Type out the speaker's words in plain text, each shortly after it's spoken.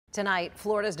Tonight,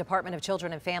 Florida's Department of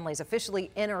Children and Families officially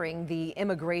entering the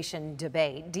immigration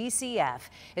debate. DCF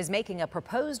is making a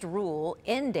proposed rule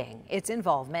ending its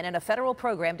involvement in a federal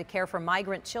program to care for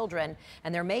migrant children,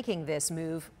 and they're making this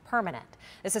move permanent.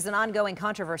 This is an ongoing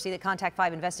controversy that Contact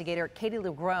 5 investigator Katie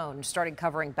LeGrone started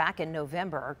covering back in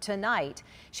November. Tonight,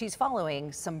 she's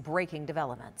following some breaking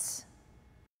developments.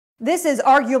 This is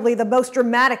arguably the most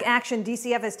dramatic action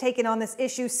DCF has taken on this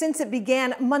issue since it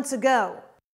began months ago.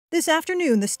 This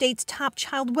afternoon, the state's top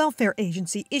child welfare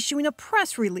agency issuing a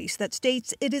press release that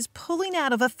states it is pulling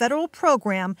out of a federal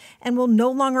program and will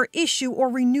no longer issue or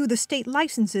renew the state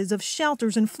licenses of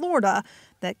shelters in Florida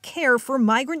that care for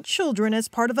migrant children as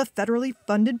part of a federally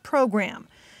funded program.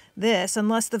 This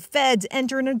unless the feds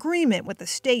enter an agreement with the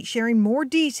state sharing more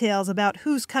details about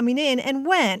who's coming in and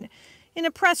when. In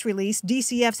a press release,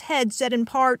 DCF's head said in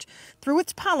part, through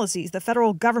its policies, the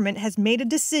federal government has made a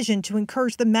decision to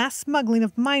encourage the mass smuggling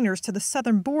of minors to the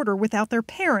southern border without their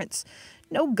parents.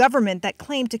 No government that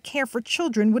claimed to care for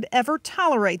children would ever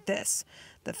tolerate this.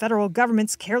 The federal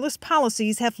government's careless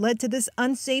policies have led to this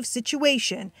unsafe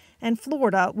situation, and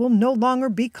Florida will no longer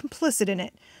be complicit in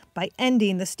it. By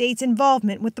ending the state's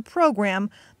involvement with the program,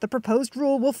 the proposed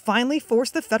rule will finally force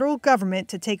the federal government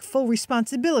to take full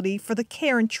responsibility for the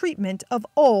care and treatment of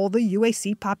all the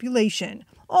UAC population.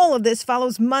 All of this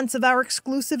follows months of our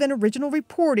exclusive and original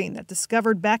reporting that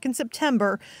discovered back in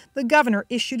September the governor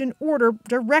issued an order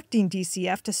directing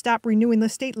DCF to stop renewing the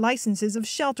state licenses of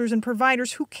shelters and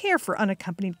providers who care for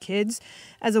unaccompanied kids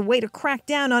as a way to crack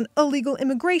down on illegal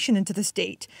immigration into the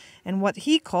state and what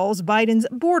he calls Biden's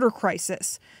border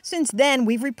crisis. Since then,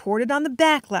 we've reported on the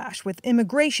backlash with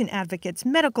immigration advocates,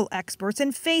 medical experts,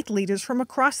 and faith leaders from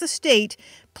across the state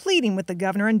pleading with the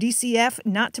governor and DCF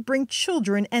not to bring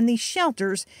children and these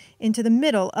shelters into the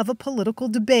middle of a political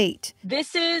debate.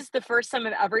 This is the first time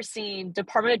I've ever seen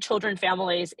Department of Children and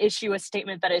Families issue a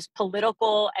statement that is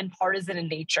political and partisan in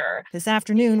nature. This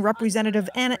afternoon, Representative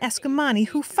Anna Escamani,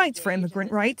 who fights for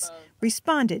immigrant rights,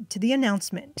 responded to the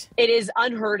announcement. It is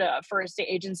unheard of for a state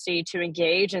agency to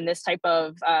engage in this type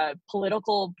of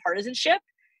political partisanship.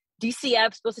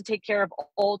 DCF is supposed to take care of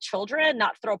all children,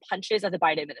 not throw punches at the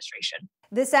Biden administration.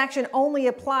 This action only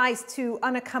applies to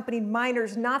unaccompanied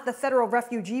minors, not the federal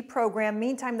refugee program.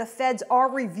 Meantime, the feds are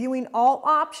reviewing all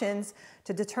options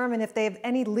to determine if they have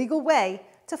any legal way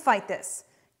to fight this.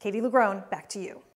 Katie LeGrone, back to you.